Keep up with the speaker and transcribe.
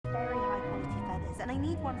and I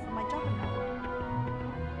need one for my job now.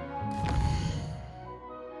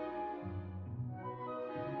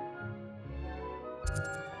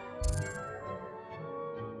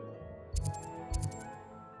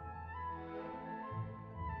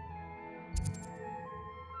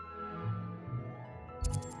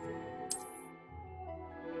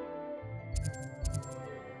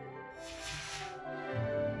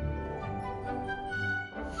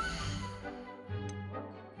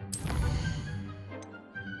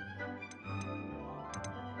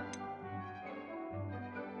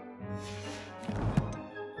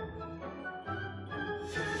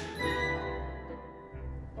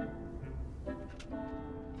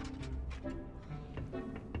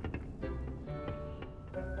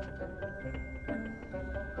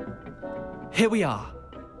 Here we are,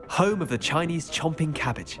 home of the Chinese chomping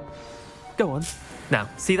cabbage. Go on. Now,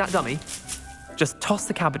 see that dummy? Just toss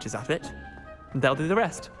the cabbages at it, and they'll do the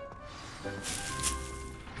rest.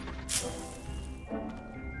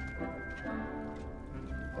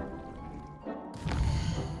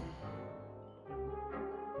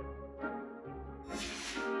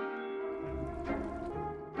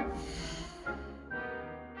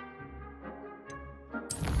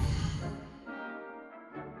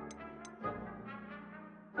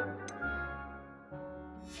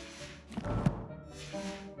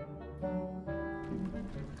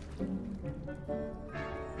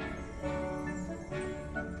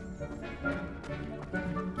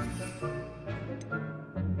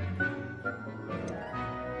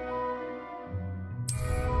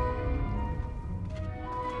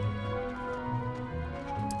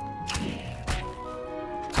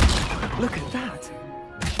 Look at that!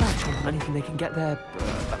 They'll chomp on anything they can get their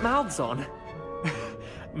mouths on.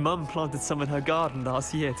 Mum planted some in her garden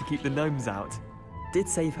last year to keep the gnomes out. Did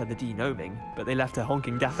save her the de-gnoming, but they left her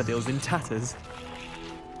honking daffodils in tatters.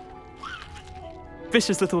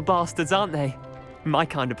 Vicious little bastards, aren't they? My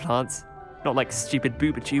kind of plants. Not like stupid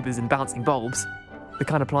booba tubers and bouncing bulbs. The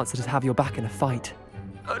kind of plants that just have your back in a fight.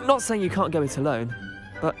 Not saying you can't go it alone,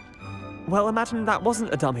 but, well, imagine that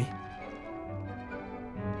wasn't a dummy.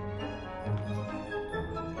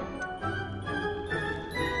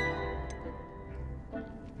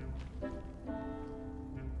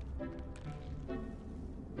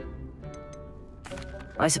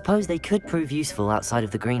 I suppose they could prove useful outside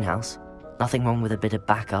of the greenhouse. Nothing wrong with a bit of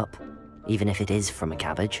backup, even if it is from a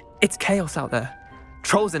cabbage. It's chaos out there.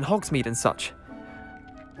 Trolls in Hogsmeade and such.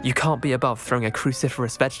 You can't be above throwing a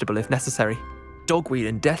cruciferous vegetable if necessary. Dogweed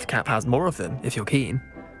and deathcap has more of them, if you're keen.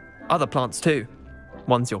 Other plants too.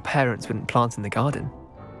 Ones your parents wouldn't plant in the garden.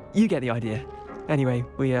 You get the idea. Anyway,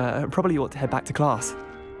 we probably ought to head back to class.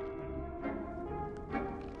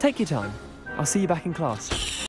 Take your time. I'll see you back in class.